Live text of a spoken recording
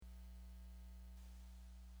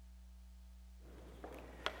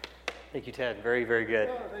Thank you, Ted. Very, very good.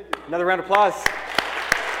 Oh, thank you. Another round of applause.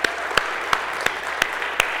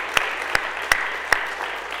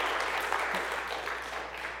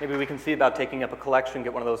 Maybe we can see about taking up a collection,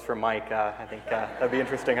 get one of those for Mike. I think that'd be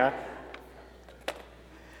interesting, huh?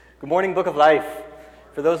 Good morning, Book of Life.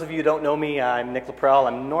 For those of you who don't know me, I'm Nick Laprelle.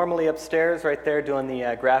 I'm normally upstairs right there doing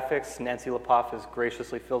the graphics. Nancy Lepoff has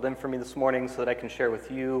graciously filled in for me this morning so that I can share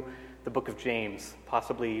with you the Book of James,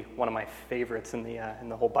 possibly one of my favorites in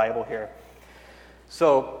the whole Bible here.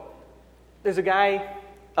 So there's a guy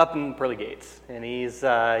up in pearly gates, and he's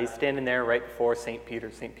standing there right before St. Peter.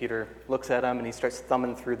 St. Peter looks at him, and he starts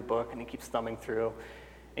thumbing through the book, and he keeps thumbing through,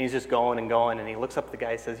 and he's just going and going, and he looks up at the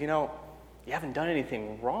guy and says, you know, you haven't done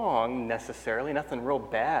anything wrong necessarily, nothing real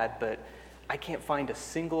bad, but I can't find a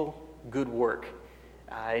single good work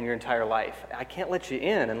in your entire life. I can't let you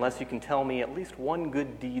in unless you can tell me at least one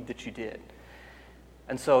good deed that you did.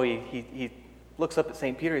 And so he looks up at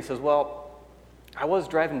St. Peter, he says, well, I was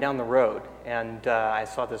driving down the road, and I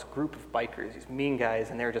saw this group of bikers, these mean guys,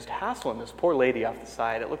 and they were just hassling this poor lady off the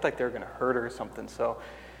side. It looked like they were going to hurt her or something, so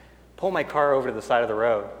pull my car over to the side of the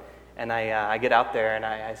road, and I get out there, and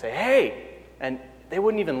I say, hey, and they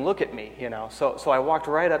wouldn't even look at me, you know, so I walked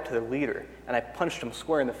right up to the leader, and I punched him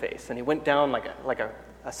square in the face, and he went down like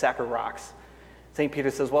a sack of rocks. St.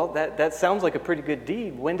 Peter says, well, that sounds like a pretty good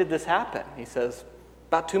deed. When did this happen? He says,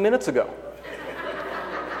 about 2 minutes ago.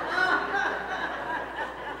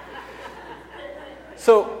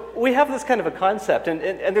 So we have this kind of a concept, and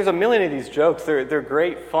there's a million of these jokes. They're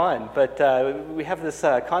great fun, but we have this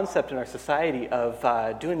concept in our society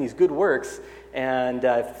of doing these good works, and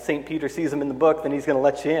if St. Peter sees them in the book, then he's going to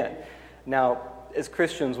let you in. Now, as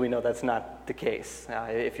Christians, we know that's not the case.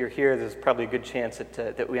 If you're here, there's probably a good chance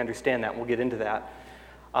that we understand that, and we'll get into that.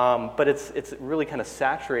 But it's really kind of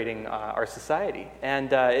saturating our society,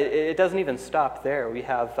 and it doesn't even stop there. We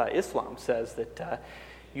have Islam says that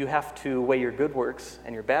you have to weigh your good works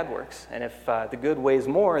and your bad works, and if the good weighs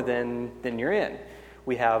more, then you're in.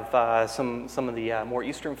 We have some of the more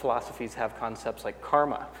Eastern philosophies have concepts like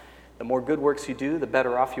karma. The more good works you do, the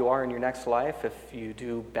better off you are in your next life. If you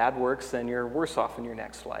do bad works, then you're worse off in your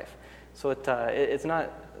next life. So it's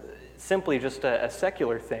not simply just a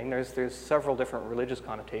secular thing. There's several different religious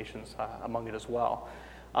connotations among it as well.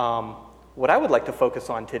 What I would like to focus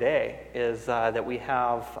on today is that we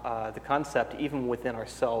have the concept, even within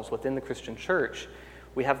ourselves, within the Christian church,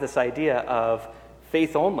 we have this idea of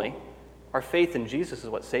faith only. Our faith in Jesus is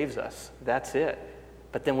what saves us. That's it.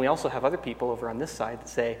 But then we also have other people over on this side that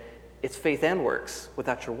say, it's faith and works.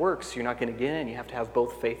 Without your works, you're not going to get in. You have to have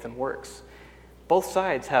both faith and works. Both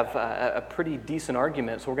sides have a pretty decent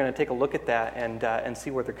argument, so we're going to take a look at that and see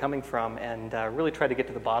where they're coming from and really try to get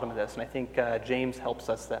to the bottom of this. And I think James helps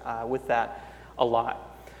us with that a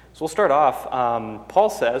lot. So we'll start off. Paul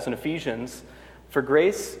says in Ephesians, For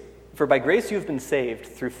by grace you have been saved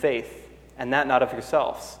through faith, and that not of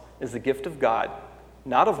yourselves, is the gift of God,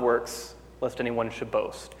 not of works, lest anyone should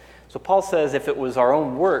boast. So Paul says if it was our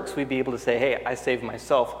own works, we'd be able to say, hey, I saved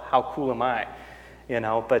myself, how cool am I? You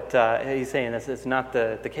know, but he's saying it's not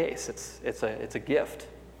the case. It's a gift.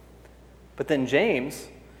 But then James,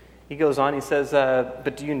 he goes on, he says,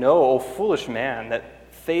 but do you know, O foolish man,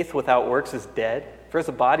 that faith without works is dead? For as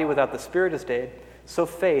the body without the spirit is dead, so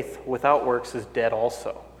faith without works is dead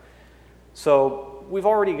also. So we've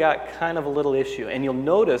already got kind of a little issue. And you'll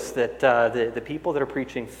notice that the people that are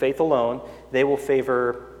preaching faith alone, they will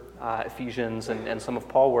favor Ephesians and some of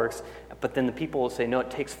Paul's works, but then the people will say, no,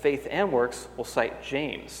 it takes faith and works, will cite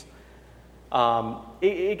James.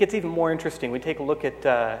 It gets even more interesting. We take a look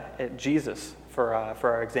at Jesus for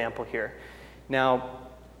our example here. Now,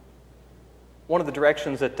 one of the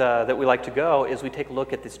directions that we like to go is we take a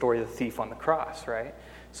look at the story of the thief on the cross, right?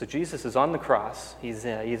 So Jesus is on the cross. He's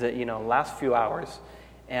last few hours,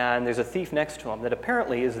 and there's a thief next to him that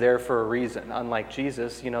apparently is there for a reason. Unlike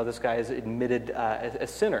Jesus, this guy is admitted a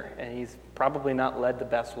sinner, and he's probably not led the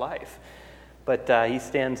best life. But he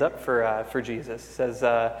stands up for Jesus. He says,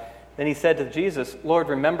 then he said to Jesus, Lord,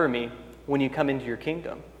 remember me when you come into your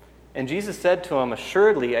kingdom. And Jesus said to him,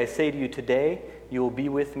 assuredly, I say to you today, you will be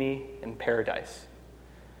with me in paradise.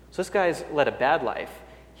 So this guy's led a bad life.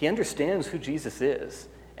 He understands who Jesus is,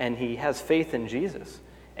 and he has faith in Jesus.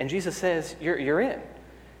 And Jesus says, you're in.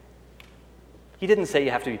 He didn't say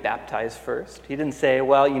you have to be baptized first. He didn't say,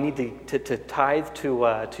 well, you need to tithe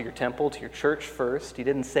to your temple, to your church first. He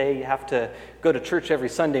didn't say you have to go to church every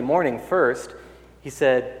Sunday morning first. He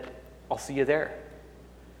said, I'll see you there.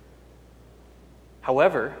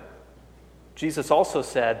 However, Jesus also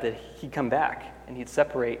said that he'd come back and he'd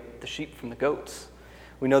separate the sheep from the goats.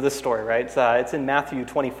 We know this story, right? It's in Matthew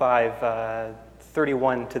 25,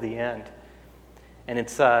 31 to the end. And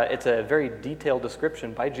it's a very detailed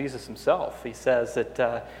description by Jesus himself. He says that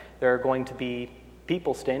there are going to be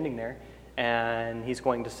people standing there, and he's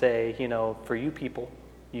going to say, for you people,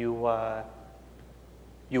 you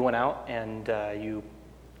went out and you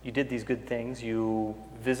did these good things. You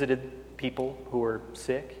visited people who were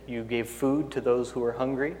sick. You gave food to those who were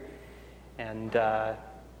hungry, and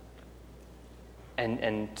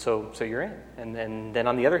so you're in. And then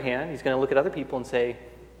on the other hand, he's going to look at other people and say,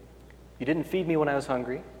 you didn't feed me when I was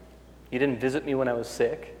hungry. You didn't visit me when I was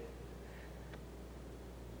sick.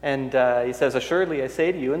 And he says, assuredly I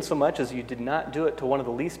say to you, insomuch as you did not do it to one of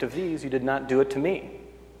the least of these, you did not do it to me.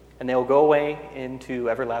 And they will go away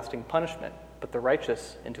into everlasting punishment, but the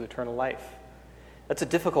righteous into eternal life. That's a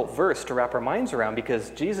difficult verse to wrap our minds around,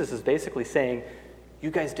 because Jesus is basically saying,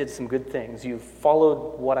 you guys did some good things. You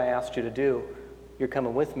followed what I asked you to do. You're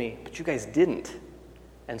coming with me, but you guys didn't.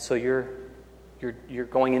 And so you're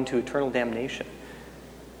going into eternal damnation.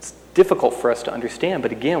 It's difficult for us to understand,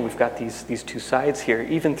 but again, we've got these two sides here,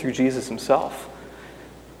 even through Jesus himself.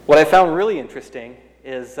 What I found really interesting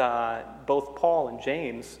is both Paul and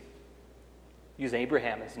James use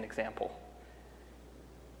Abraham as an example.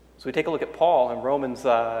 So we take a look at Paul in Romans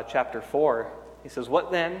chapter 4. He says,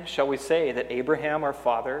 what then shall we say that Abraham our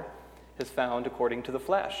father has found according to the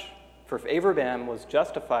flesh? For if Abraham was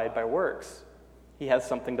justified by works, he has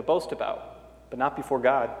something to boast about, but not before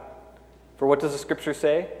God. For what does the scripture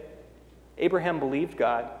say? Abraham believed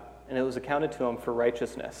God, and it was accounted to him for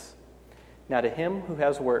righteousness. Now to him who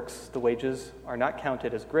has works, the wages are not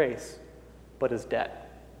counted as grace, but as debt.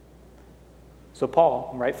 So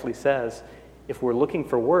Paul rightfully says, if we're looking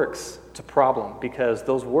for works, it's a problem, because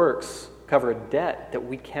those works cover a debt that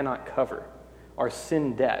we cannot cover. Our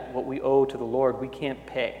sin debt, what we owe to the Lord, we can't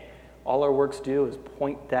pay. All our works do is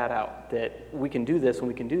point that out, that we can do this and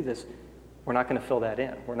we can do this. We're not going to fill that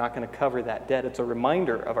in. We're not going to cover that debt. It's a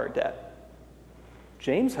reminder of our debt.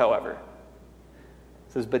 James, however,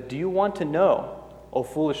 says, but do you want to know, O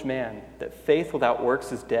foolish man, that faith without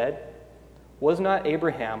works is dead? Was not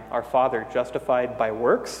Abraham, our father, justified by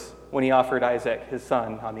works when he offered Isaac, his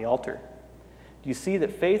son, on the altar? Do you see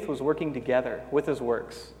that faith was working together with his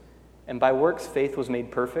works, and by works faith was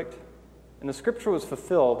made perfect? And the scripture was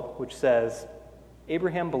fulfilled, which says,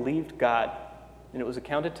 Abraham believed God, and it was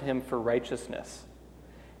accounted to him for righteousness.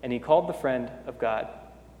 And he called the friend of God.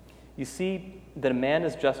 You see that a man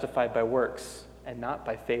is justified by works, and not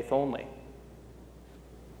by faith only.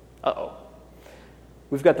 Uh-oh.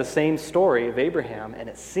 We've got the same story of Abraham, and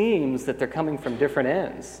it seems that they're coming from different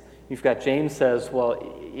ends. You've got James says,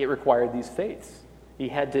 well, it required these faiths. He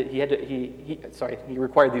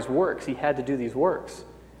required these works. He had to do these works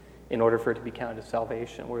in order for it to be counted as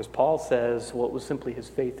salvation. Whereas Paul says, well, it was simply his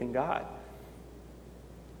faith in God.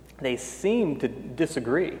 They seem to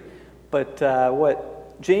disagree, but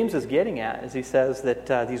what James is getting at is he says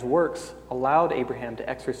that these works allowed Abraham to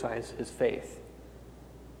exercise his faith.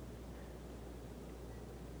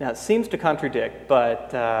 Now, it seems to contradict,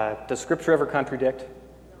 but does Scripture ever contradict?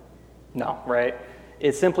 No, right?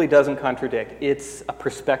 It simply doesn't contradict. It's a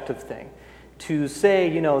perspective thing. To say,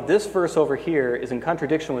 this verse over here is in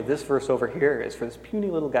contradiction with this verse over here is for this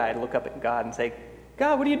puny little guy to look up at God and say,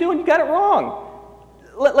 God, what are you doing? You got it wrong.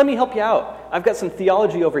 Let me help you out. I've got some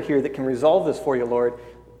theology over here that can resolve this for you, Lord.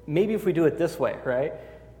 Maybe if we do it this way, right?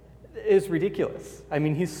 It's ridiculous. I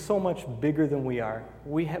mean, he's so much bigger than we are.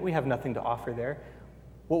 We have nothing to offer there.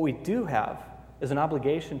 What we do have is an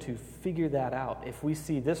obligation to figure that out. If we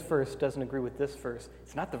see this verse doesn't agree with this verse,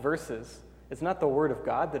 it's not the verses. It's not the Word of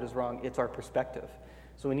God that is wrong. It's our perspective.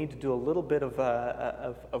 So we need to do a little bit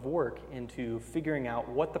of work into figuring out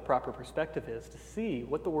what the proper perspective is to see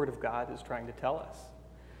what the Word of God is trying to tell us.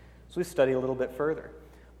 So we study a little bit further.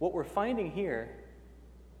 What we're finding here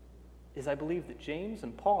is I believe that James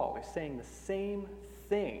and Paul are saying the same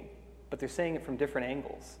thing, but they're saying it from different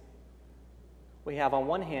angles. We have on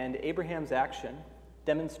one hand, Abraham's action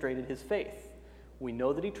demonstrated his faith. We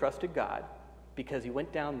know that he trusted God because he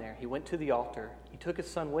went down there, he went to the altar, he took his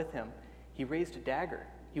son with him, he raised a dagger.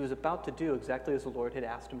 He was about to do exactly as the Lord had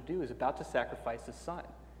asked him to do. He was about to sacrifice his son.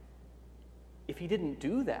 If he didn't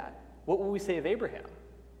do that, what will we say of Abraham?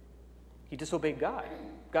 He disobeyed God.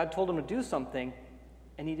 God told him to do something,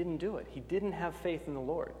 and he didn't do it. He didn't have faith in the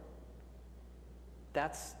Lord.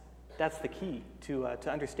 That's the key to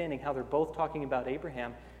understanding how they're both talking about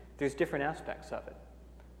Abraham. There's different aspects of it.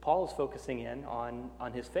 Paul is focusing in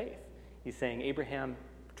on his faith. He's saying Abraham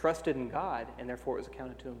trusted in God, and therefore it was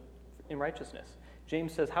accounted to him in righteousness.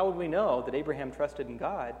 James says, how would we know that Abraham trusted in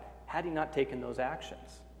God had he not taken those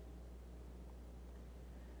actions?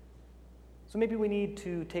 So maybe we need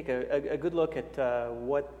to take a good look at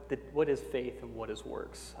what is faith and what is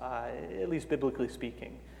works, at least biblically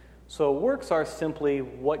speaking. So works are simply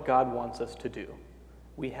what God wants us to do.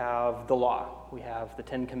 We have the law, we have the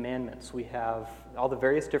 10 Commandments, we have all the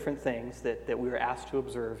various different things that we are asked to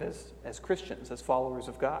observe as Christians, as followers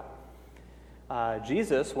of God.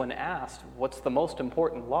 Jesus, when asked what's the most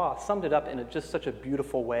important law, summed it up in just such a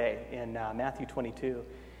beautiful way in Matthew 22.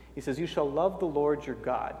 He says, "You shall love the Lord your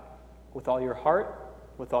God with all your heart,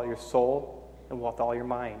 with all your soul, and with all your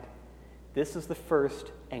mind. This is the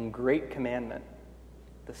first and great commandment.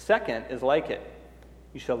 The second is like it.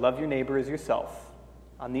 You shall love your neighbor as yourself.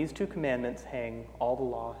 On these 2 commandments hang all the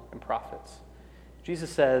law and prophets." Jesus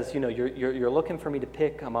says, you're looking for me to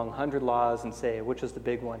pick among 100 laws and say, which is the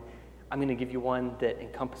big one? I'm going to give you one that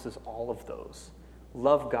encompasses all of those.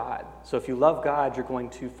 Love God. So if you love God, you're going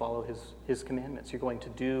to follow his commandments. You're going to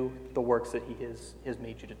do the works that he has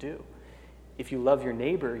made you to do. If you love your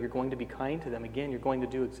neighbor, you're going to be kind to them. Again, you're going to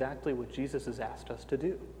do exactly what Jesus has asked us to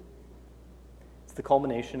do. It's the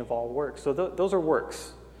culmination of all works. So those are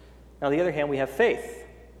works. Now, on the other hand, we have faith.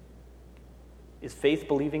 Is faith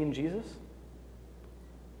believing in Jesus?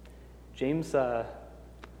 James,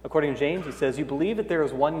 according to James, he says, "You believe that there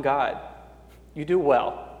is one God. You do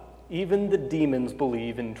well. Even the demons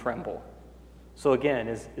believe and tremble." So again,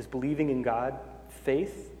 is believing in God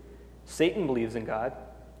faith? Satan believes in God.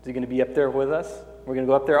 Is he going to be up there with us? We're going to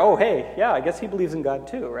go up there, oh, hey, yeah, I guess he believes in God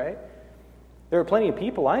too, right? There are plenty of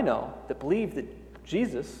people I know that believe that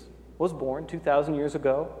Jesus was born 2,000 years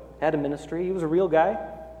ago, had a ministry, he was a real guy.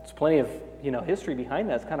 There's plenty of, history behind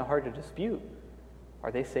that. It's kind of hard to dispute.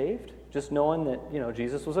 Are they saved? Just knowing that,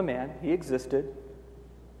 Jesus was a man, he existed.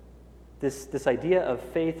 This idea of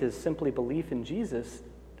faith is simply belief in Jesus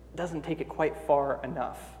doesn't take it quite far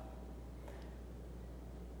enough.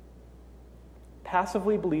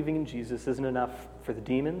 Passively believing in Jesus isn't enough for the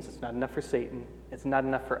demons, it's not enough for Satan, it's not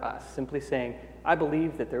enough for us. Simply saying, I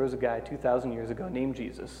believe that there was a guy 2,000 years ago named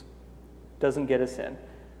Jesus, doesn't get us in.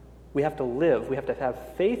 We have to live, we have to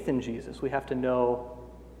have faith in Jesus, we have to know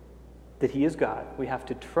that he is God. We have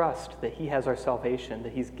to trust that he has our salvation,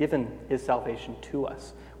 that he's given his salvation to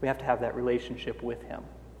us. We have to have that relationship with him.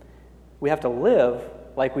 We have to live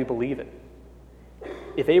like we believe it.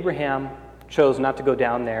 If Abraham chose not to go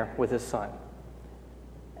down there with his son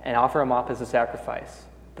and offer him up as a sacrifice,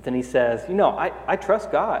 but then he says, I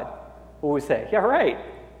trust God, what would we say? Yeah, right.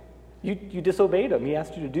 You disobeyed him. He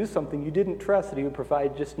asked you to do something you didn't trust that he would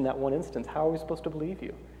provide just in that one instance. How are we supposed to believe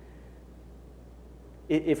you?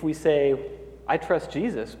 If we say, I trust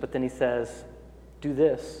Jesus, but then he says, do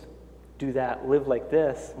this, do that, live like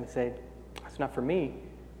this, and we say, that's not for me,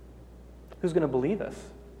 who's going to believe us?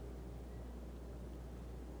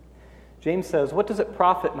 James says, what does it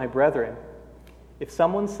profit, my brethren, if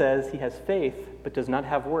someone says he has faith but does not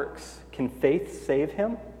have works? Can faith save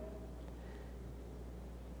him?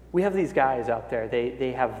 We have these guys out there,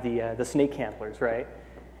 they have the snake handlers, right?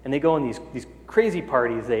 And they go in these crazy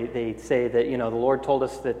parties. They say that, the Lord told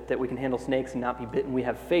us that we can handle snakes and not be bitten. We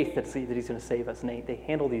have faith that he's going to save us. And they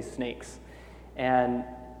handle these snakes. And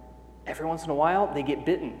every once in a while, they get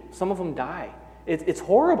bitten. Some of them die. It's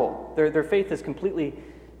horrible. Their faith is completely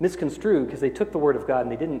misconstrued because they took the word of God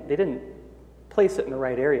and they didn't place it in the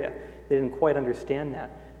right area. They didn't quite understand that.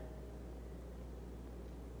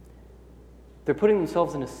 They're putting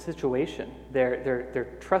themselves in a situation.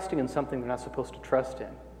 They're trusting in something they're not supposed to trust in.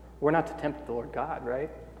 We're not to tempt the Lord God,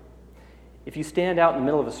 right? If you stand out in the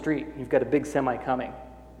middle of a street, you've got a big semi coming.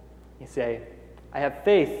 You say, I have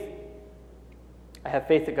faith. I have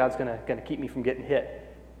faith that God's going to keep me from getting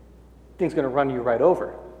hit. Thing's going to run you right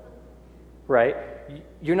over, right?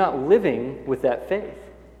 You're not living with that faith.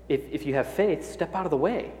 If you have faith, step out of the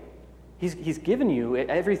way. He's given you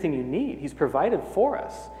everything you need. He's provided for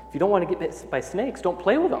us. If you don't want to get bit by snakes, don't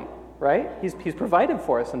play with them, right? He's provided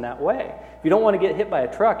for us in that way. If you don't want to get hit by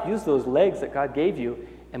a truck, use those legs that God gave you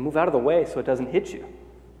and move out of the way so it doesn't hit you.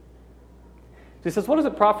 So he says, what does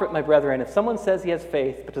it profit, my brethren, if someone says he has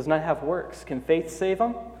faith but does not have works? Can faith save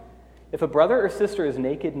him? If a brother or sister is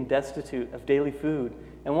naked and destitute of daily food,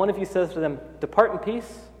 and one of you says to them, depart in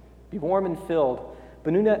peace, be warm and filled,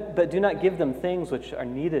 but do not give them things which are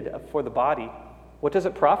needed for the body, what does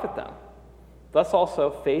it profit them? Thus also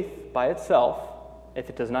faith by itself, if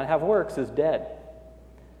it does not have works, is dead.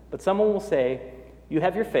 But someone will say, you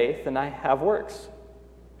have your faith, and I have works.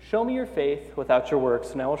 Show me your faith without your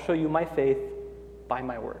works, and I will show you my faith by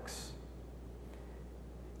my works.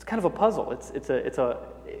 It's kind of a puzzle.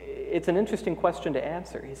 It's an interesting question to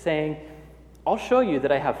answer. He's saying, I'll show you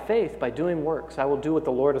that I have faith by doing works. I will do what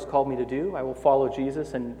the Lord has called me to do. I will follow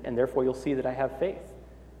Jesus, and therefore you'll see that I have faith.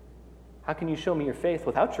 How can you show me your faith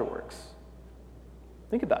without your works?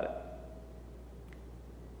 Think about it.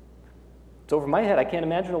 It's over my head. I can't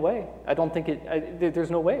imagine a way. I don't think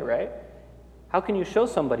there's no way, right? How can you show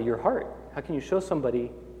somebody your heart? How can you show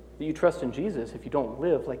somebody that you trust in Jesus if you don't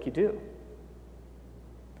live like you do?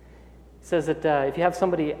 It says that if you have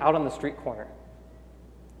somebody out on the street corner,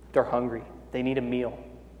 they're hungry, they need a meal,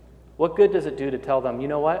 what good does it do to tell them, you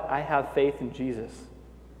know what, I have faith in Jesus.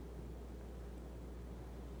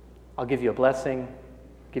 I'll give you a blessing,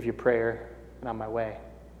 give you prayer, and on my way.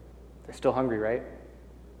 They're still hungry, right?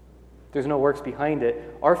 There's no works behind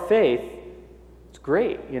it. Our faith, it's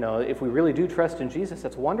great. If we really do trust in Jesus,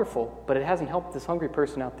 that's wonderful, but it hasn't helped this hungry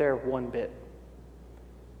person out there one bit.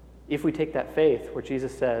 If we take that faith where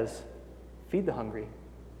Jesus says, feed the hungry,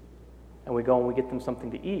 and we go and we get them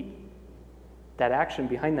something to eat, that action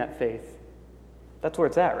behind that faith, that's where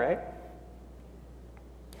it's at, right?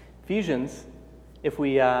 Ephesians, if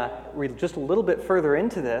we read just a little bit further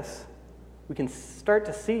into this, we can start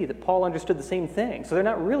to see that Paul understood the same thing. So they're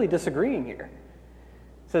not really disagreeing here.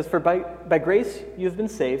 It says, for by grace you have been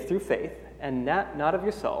saved through faith, and not of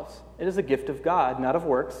yourselves. It is a gift of God, not of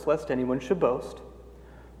works, lest anyone should boast.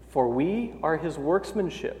 For we are his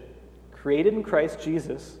workmanship, created in Christ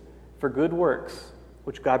Jesus for good works,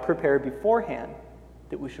 which God prepared beforehand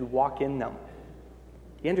that we should walk in them.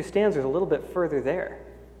 He understands there's a little bit further there.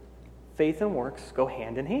 Faith and works go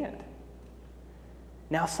hand in hand.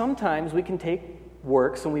 Now, sometimes we can take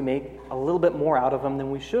works and we make a little bit more out of them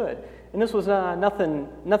than we should. And this was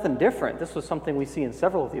nothing different. This was something we see in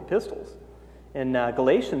several of the epistles. In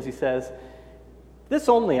Galatians, he says, this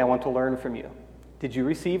only I want to learn from you. Did you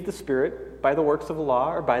receive the Spirit by the works of the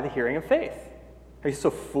law or by the hearing of faith? Are you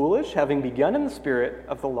so foolish, having begun in the spirit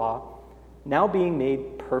of the law, now being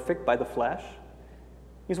made perfect by the flesh?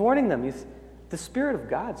 He's warning them. The Spirit of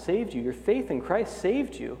God saved you. Your faith in Christ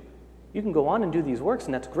saved you. You can go on and do these works,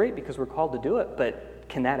 and that's great because we're called to do it, but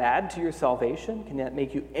can that add to your salvation? Can that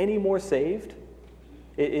make you any more saved?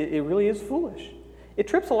 It really is foolish. It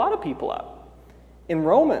trips a lot of people up. In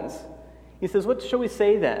Romans, he says, what shall we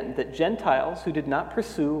say then? That Gentiles who did not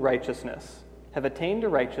pursue righteousness have attained to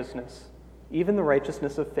righteousness, even the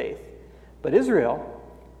righteousness of faith. But Israel,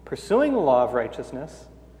 pursuing the law of righteousness,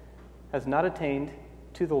 has not attained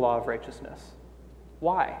to the law of righteousness.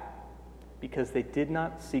 Why? Because they did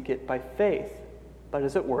not seek it by faith, but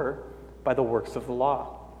as it were, by the works of the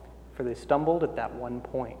law. For they stumbled at that one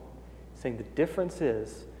point, saying the difference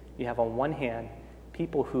is you have on one hand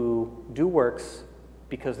people who do works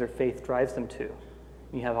because their faith drives them to.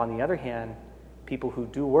 And you have on the other hand people who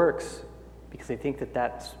do works because they think that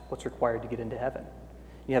that's what's required to get into heaven.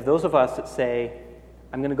 You have those of us that say,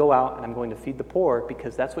 I'm going to go out and I'm going to feed the poor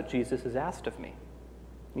because that's what Jesus has asked of me.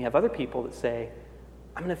 And you have other people that say,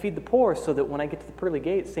 I'm going to feed the poor so that when I get to the pearly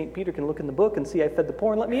gates, St. Peter can look in the book and see I fed the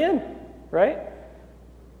poor and let me in, right?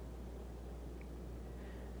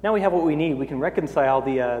 Now we have what we need. We can reconcile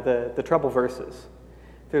the trouble verses.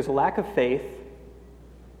 There's a lack of faith.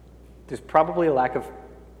 There's probably a lack of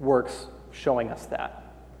works showing us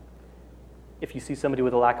that. If you see somebody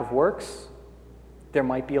with a lack of works, there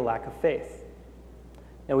might be a lack of faith.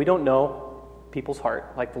 Now we don't know people's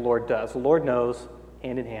heart like the Lord does. The Lord knows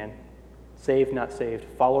hand in hand. Saved, not saved,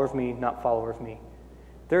 follower of me, not follower of me.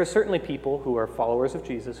 There are certainly people who are followers of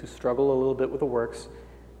Jesus who struggle a little bit with the works.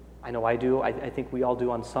 I know I do. I think we all do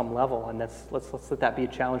on some level, and let's let that be a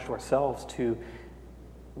challenge to ourselves to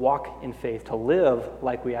walk in faith, to live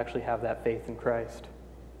like we actually have that faith in Christ.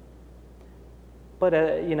 But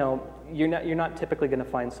you're not typically going to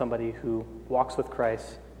find somebody who walks with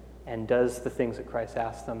Christ and does the things that Christ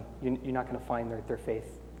asks them. You're not going to find their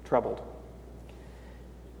faith troubled.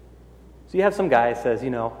 So you have some guy who says,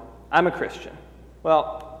 I'm a Christian.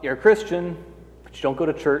 Well, you're a Christian, but you don't go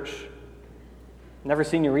to church. Never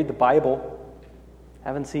seen you read the Bible.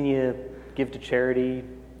 Haven't seen you give to charity.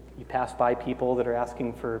 You pass by people that are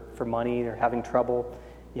asking for money or having trouble.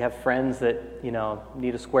 You have friends that,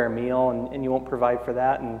 need a square meal and you won't provide for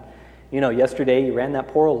that. And, yesterday you ran that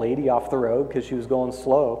poor old lady off the road because she was going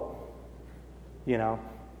slow.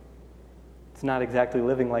 It's not exactly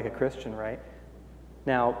living like a Christian, right?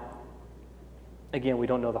 Now, again, we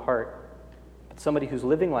don't know the heart. But somebody who's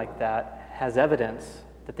living like that has evidence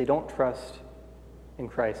that they don't trust in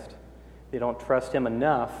Christ. They don't trust him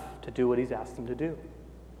enough to do what he's asked them to do.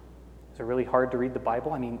 Is it really hard to read the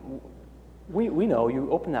Bible? I mean, we know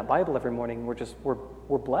you open that Bible every morning,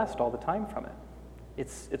 we're blessed all the time from it.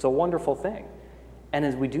 It's a wonderful thing. And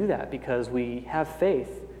as we do that, because we have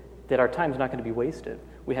faith that our time's not going to be wasted,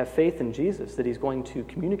 we have faith in Jesus that he's going to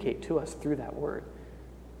communicate to us through that word.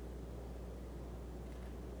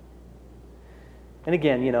 And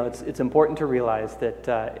again, it's important to realize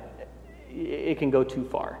that it can go too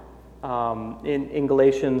far. In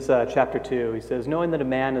Galatians chapter 2, he says, knowing that a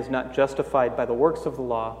man is not justified by the works of the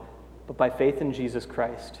law, but by faith in Jesus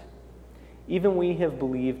Christ. Even we have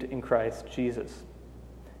believed in Christ Jesus,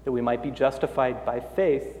 that we might be justified by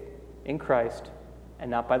faith in Christ and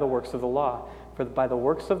not by the works of the law. For by the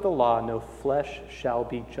works of the law no flesh shall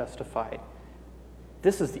be justified.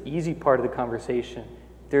 This is the easy part of the conversation.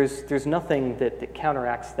 There's nothing that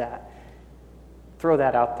counteracts that. Throw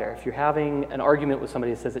that out there. If you're having an argument with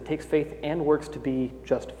somebody that says it takes faith and works to be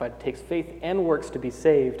justified, it takes faith and works to be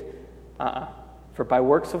saved, For by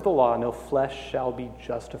works of the law no flesh shall be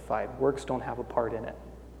justified. Works don't have a part in it.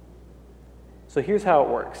 So here's how it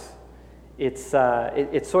works. It's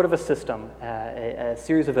sort of a system, a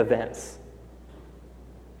series of events.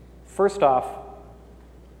 First off,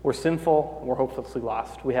 we're sinful and we're hopelessly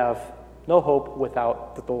lost. We have no hope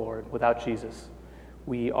without the Lord, without Jesus.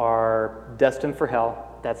 We are destined for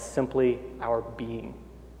hell. That's simply our being.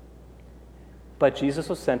 But Jesus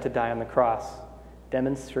was sent to die on the cross,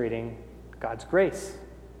 demonstrating God's grace.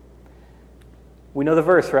 We know the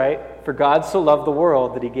verse, right? For God so loved the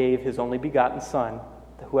world that he gave his only begotten Son,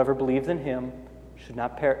 that whoever believes in him should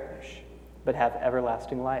not perish, but have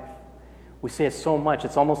everlasting life. We say it so much,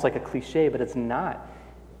 it's almost like a cliche, but it's not.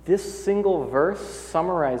 This single verse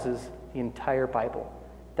summarizes the entire Bible.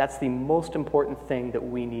 That's the most important thing that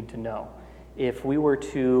we need to know. If we were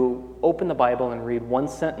to open the Bible and read one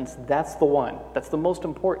sentence, that's the one. That's the most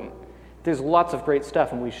important. There's lots of great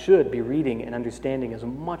stuff, and we should be reading and understanding as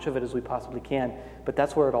much of it as we possibly can, but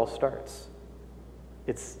that's where it all starts.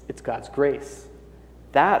 It's God's grace.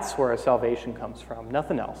 That's where our salvation comes from,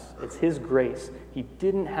 nothing else. It's his grace. He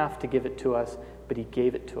didn't have to give it to us, but he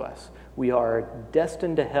gave it to us. We are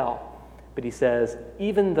destined to hell, but he says,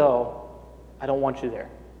 even though I don't want you there,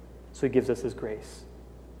 so he gives us his grace.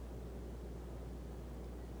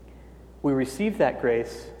 We receive that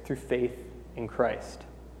grace through faith in Christ.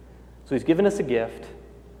 So he's given us a gift.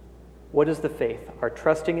 What is the faith? Our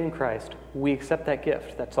trusting in Christ. We accept that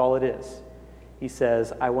gift. That's all it is. He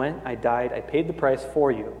says, I went, I died, I paid the price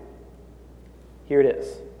for you. Here it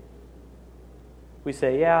is. We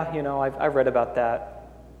say, yeah, I've read about that.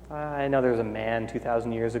 I know there's a man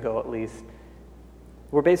 2,000 years ago at least.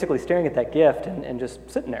 We're basically staring at that gift and just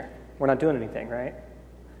sitting there. We're not doing anything, right?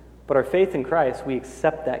 But our faith in Christ, we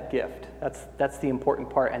accept that gift. That's the important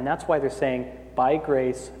part. And that's why they're saying, by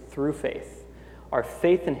grace through faith. Our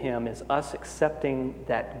faith in him is us accepting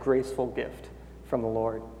that graceful gift from the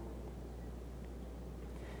Lord.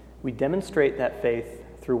 We demonstrate that faith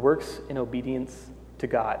through works in obedience to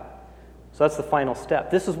God. So that's the final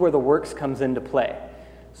step. This is where the works comes into play.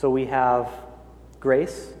 So we have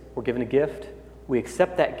grace, we're given a gift, we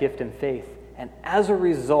accept that gift in faith, and as a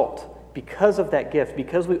result, because of that gift,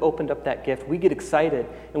 because we opened up that gift, we get excited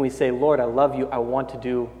and we say, Lord, I love you. I want to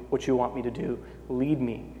do what you want me to do. Lead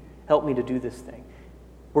me. Help me to do this thing.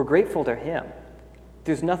 We're grateful to him.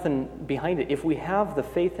 There's nothing behind it. If we have the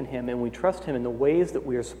faith in him and we trust him in the ways that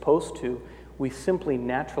we are supposed to, we simply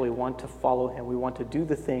naturally want to follow him. We want to do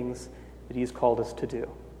the things that he's called us to do.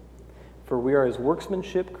 For we are his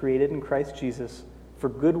workmanship created in Christ Jesus for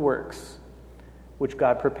good works, which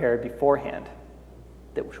God prepared beforehand,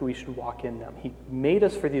 that we should walk in them. He made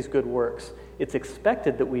us for these good works. It's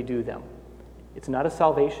expected that we do them. It's not a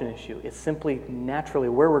salvation issue. It's simply naturally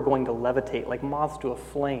where we're going to levitate, like moths to a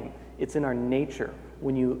flame. It's in our nature.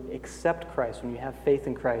 When you accept Christ, when you have faith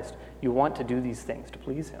in Christ, you want to do these things to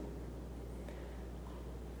please him.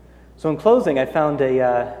 So in closing, I found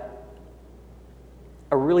a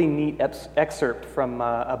really neat excerpt from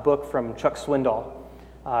a book from Chuck Swindoll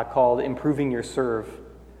called Improving Your Serve.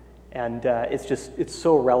 And it's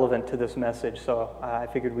so relevant to this message, so I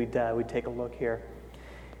figured we'd take a look here.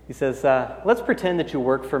 He says, let's pretend that you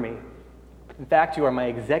work for me. In fact, you are my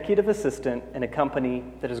executive assistant in a company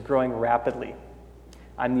that is growing rapidly.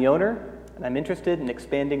 I'm the owner, and I'm interested in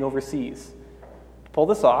expanding overseas. To pull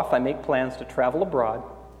this off, I make plans to travel abroad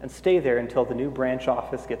and stay there until the new branch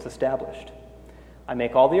office gets established. I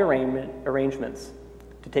make all the arrangements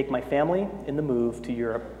to take my family in the move to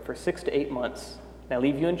Europe for 6 to 8 months. I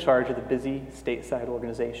leave you in charge of the busy stateside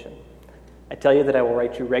organization. I tell you that I will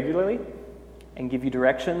write you regularly and give you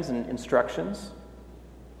directions and instructions.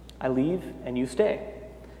 I leave and you stay.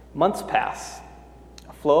 Months pass.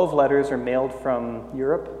 A flow of letters are mailed from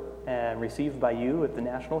Europe and received by you at the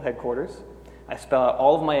national headquarters. I spell out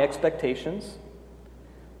all of my expectations.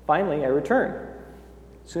 Finally, I return.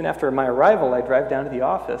 Soon after my arrival, I drive down to the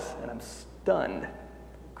office and I'm stunned.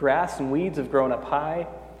 Grass and weeds have grown up high.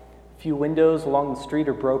 Few windows along the street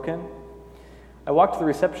are broken. I walked to the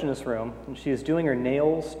receptionist's room, and she is doing her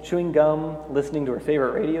nails, chewing gum, listening to her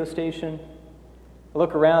favorite radio station. I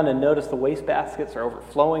look around and notice the wastebaskets are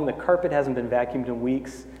overflowing, the carpet hasn't been vacuumed in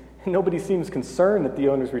weeks, and nobody seems concerned that the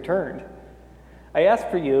owner's returned. I ask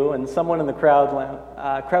for you, and someone in the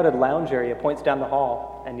crowded lounge area points down the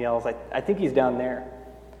hall and yells, I think he's down there.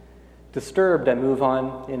 Disturbed, I move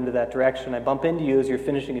on into that direction. I bump into you as you're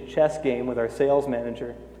finishing a chess game with our sales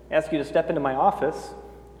manager. I ask you to step into my office,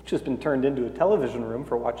 which has been turned into a television room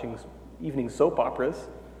for watching evening soap operas.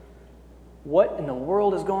 What in the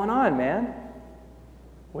world is going on, man?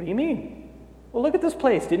 What do you mean? Well, look at this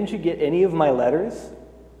place. Didn't you get any of my letters?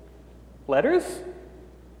 Letters?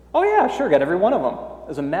 Oh yeah, sure, got every one of them.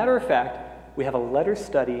 As a matter of fact, we have a letter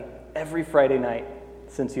study every Friday night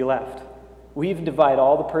since you left. We even divide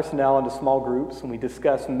all the personnel into small groups, and we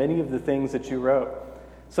discuss many of the things that you wrote.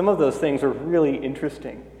 Some of those things are really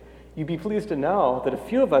interesting. You'd be pleased to know that a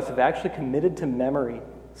few of us have actually committed to memory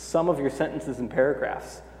some of your sentences and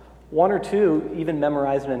paragraphs. One or two even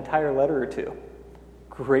memorized an entire letter or two.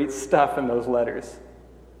 Great stuff in those letters.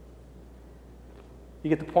 You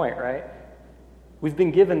get the point, right? We've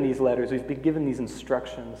been given these letters. We've been given these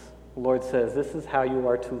instructions. The Lord says, this is how you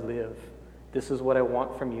are to live. This is what I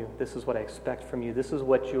want from you. This is what I expect from you. This is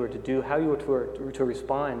what you are to do, how you are to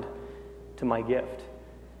respond to my gift.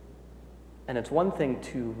 And it's one thing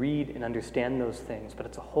to read and understand those things, but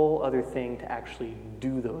it's a whole other thing to actually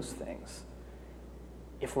do those things.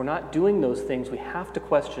 If we're not doing those things, we have to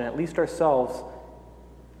question, at least ourselves,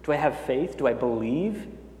 do I have faith? Do I believe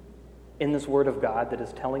in this Word of God that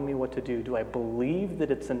is telling me what to do? Do I believe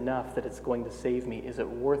that it's enough, that it's going to save me? Is it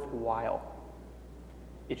worthwhile?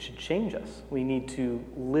 It should change us. We need to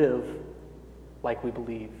live like we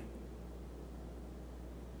believe.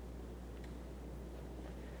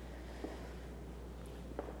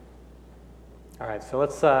 All right, so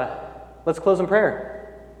let's close in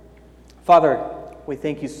prayer. Father, we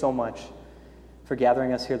thank you so much for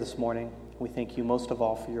gathering us here this morning. We thank you most of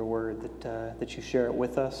all for your word, that you share it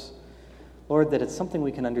with us. Lord, that it's something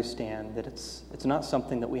we can understand, that it's not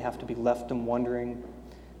something that we have to be left in wondering,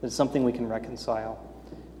 that it's something we can reconcile.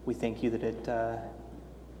 We thank you that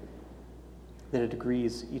it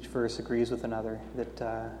agrees, each verse agrees with another,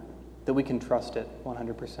 that we can trust it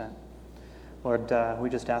 100%. Lord, we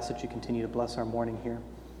just ask that you continue to bless our morning here.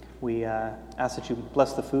 We ask that you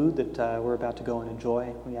bless the food that we're about to go and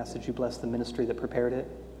enjoy. We ask that you bless the ministry that prepared it,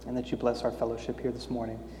 and that you bless our fellowship here this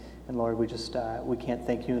morning. And Lord, we can't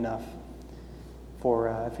thank you enough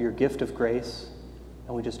for your gift of grace,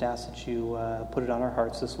 and we just ask that you put it on our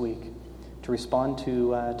hearts this week to respond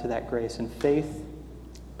to that grace in faith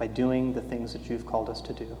by doing the things that you've called us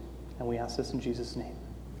to do. And we ask this in Jesus' name.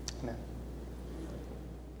 Amen.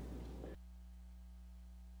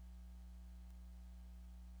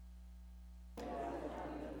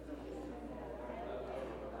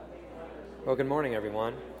 Well, good morning,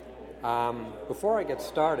 everyone. Before I get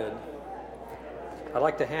started, I'd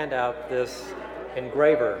like to hand out this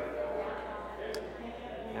engraver.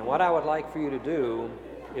 And what I would like for you to do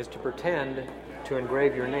is to pretend to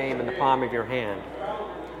engrave your name in the palm of your hand.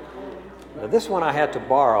 Now, this one I had to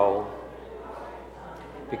borrow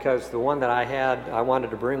because the one that I wanted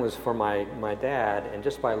to bring was for my dad, and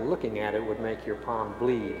just by looking at it would make your palm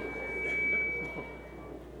bleed.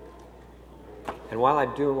 And while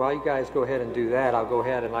you guys go ahead and do that, I'll go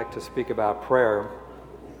ahead and like to speak about prayer.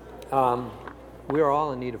 We are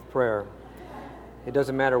all in need of prayer. It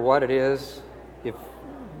doesn't matter what it is. If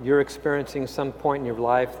you're experiencing some point in your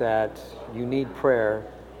life that you need prayer,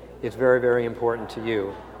 it's very, very important to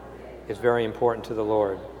you. It's very important to the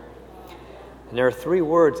Lord. And there are three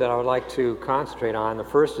words that I would like to concentrate on. The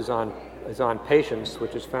first is on patience,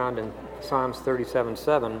 which is found in Psalms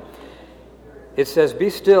 37:7. It says, "Be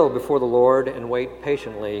still before the Lord and wait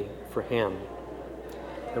patiently for Him."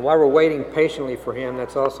 And while we're waiting patiently for Him,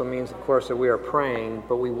 that also means, of course, that we are praying,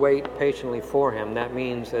 but we wait patiently for Him. That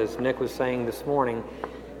means, as Nick was saying this morning,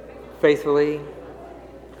 faithfully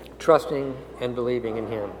trusting and believing in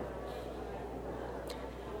Him.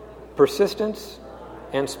 Persistence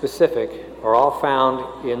and specific are all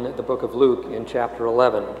found in the book of Luke in chapter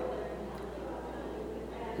 11.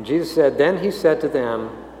 And Jesus said, "Then He said to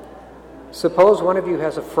them, suppose one of you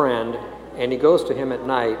has a friend, and he goes to him at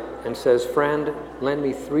night and says, 'Friend, lend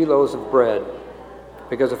me 3 loaves of bread,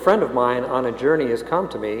 because a friend of mine on a journey has come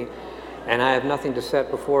to me, and I have nothing to set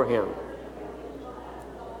before him.'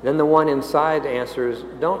 Then the one inside answers,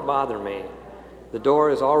 'Don't bother me. The door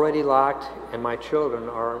is already locked, and my children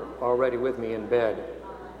are already with me in bed.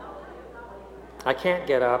 I can't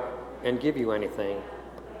get up and give you anything.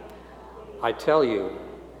 I tell you,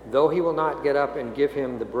 Though he will not get up and give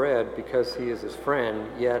him the bread because he is his friend,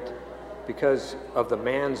 yet because of the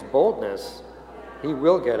man's boldness, he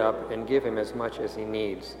will get up and give him as much as he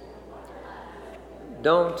needs.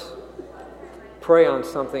 Don't pray on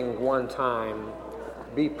something one time.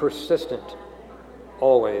 Be persistent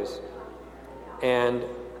always, and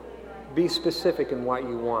be specific in what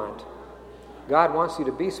you want. God wants you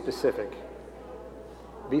to be specific.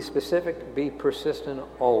 Be specific, be persistent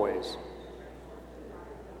always.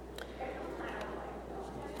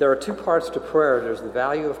 There are two parts to prayer. There's the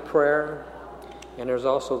value of prayer, and there's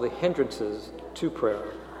also the hindrances to prayer.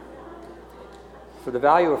 For the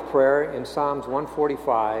value of prayer, in Psalms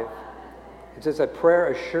 145, it says that prayer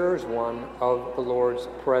assures one of the Lord's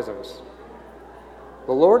presence.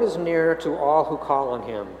 The Lord is near to all who call on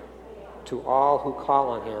him, to all who call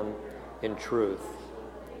on him in truth.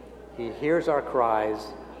 He hears our cries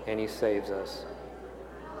and he saves us.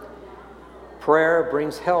 Prayer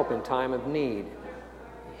brings help in time of need.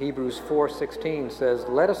 Hebrews 4:16 says,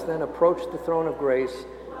 "Let us then approach the throne of grace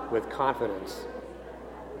with confidence,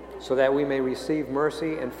 so that we may receive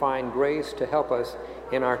mercy and find grace to help us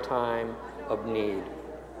in our time of need."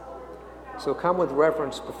 So come with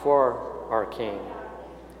reverence before our King,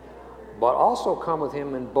 but also come with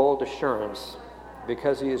him in bold assurance,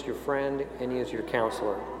 because he is your friend and he is your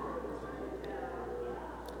counselor.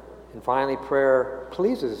 And finally, prayer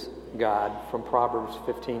pleases God from Proverbs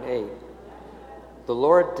 15:8. The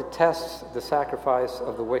Lord detests the sacrifice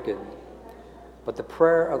of the wicked, but the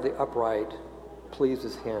prayer of the upright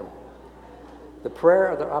pleases him. The prayer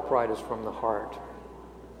of the upright is from the heart,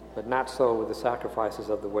 but not so with the sacrifices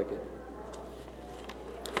of the wicked.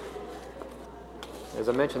 As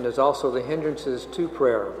I mentioned, there's also the hindrances to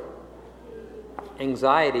prayer.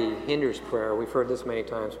 Anxiety hinders prayer. We've heard this many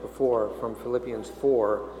times before from Philippians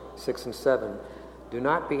 4:6 and 7. Do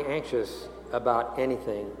not be anxious about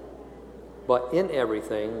anything, but in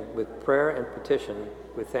everything, with prayer and petition,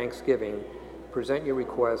 with thanksgiving, present your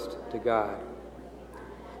request to God.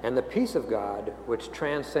 And the peace of God, which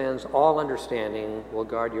transcends all understanding, will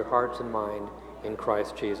guard your hearts and mind in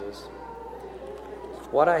Christ Jesus.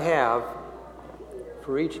 What I have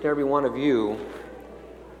for each and every one of you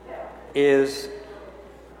is,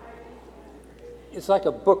 it's like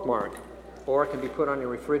a bookmark, or it can be put on your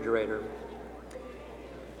refrigerator.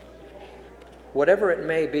 Whatever it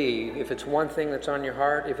may be, if it's one thing that's on your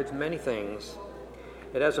heart, if it's many things,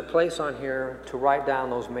 it has a place on here to write down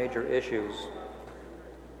those major issues.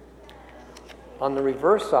 On the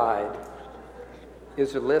reverse side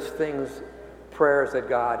is to list things, prayers that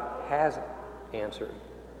God has answered.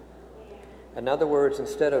 In other words,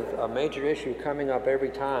 instead of a major issue coming up every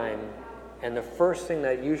time, and the first thing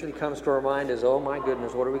that usually comes to our mind is, oh my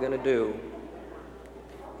goodness, what are we going to do?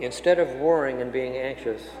 Instead of worrying and being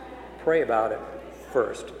anxious, pray about it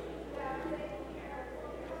first.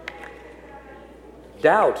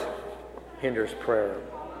 Doubt hinders prayer.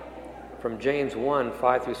 From James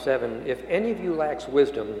 1:5-7, if any of you lacks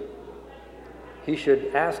wisdom, he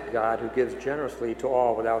should ask God, who gives generously to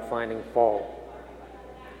all without finding fault,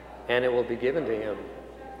 and it will be given to him.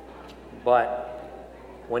 But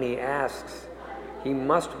when he asks, he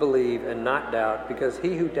must believe and not doubt, because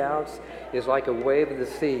he who doubts is like a wave of the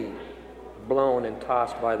sea, blown and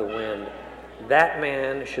tossed by the wind. That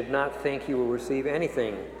man should not think he will receive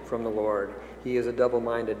anything from the Lord. He is a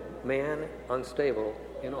double-minded man, unstable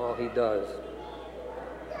in all he does.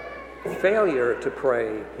 Failure to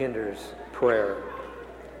pray hinders prayer.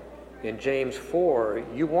 In James 4,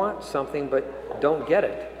 you want something but don't get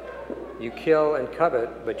it. You kill and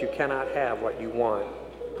covet, but you cannot have what you want.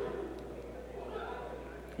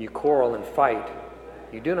 You quarrel and fight.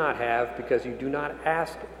 You do not have because you do not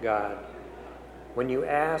ask God. When you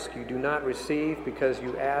ask, you do not receive because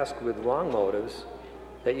you ask with wrong motives,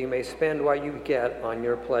 that you may spend what you get on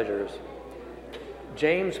your pleasures.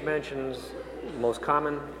 James mentions the most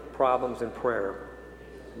common problems in prayer: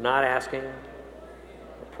 not asking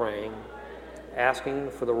or praying, asking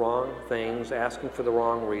for the wrong things, asking for the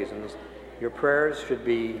wrong reasons. Your prayers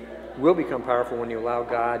will become powerful when you allow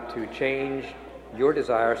God to change your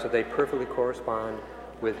desires so they perfectly correspond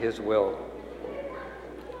with his will.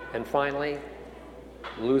 And finally,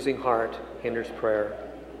 losing heart hinders prayer.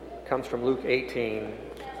 It comes from Luke 18.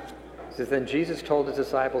 It says, then Jesus told his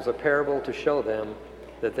disciples a parable to show them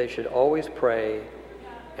that they should always pray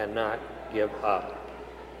and not give up.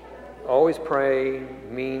 Always pray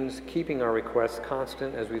means keeping our requests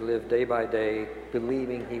constant as we live day by day,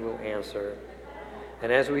 believing he will answer.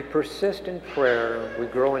 And as we persist in prayer, we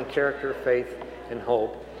grow in character, faith, and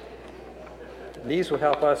hope. These will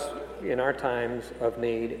help us in our times of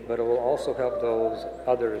need, but it will also help those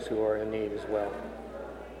others who are in need as well.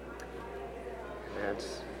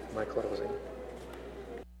 That's my closing.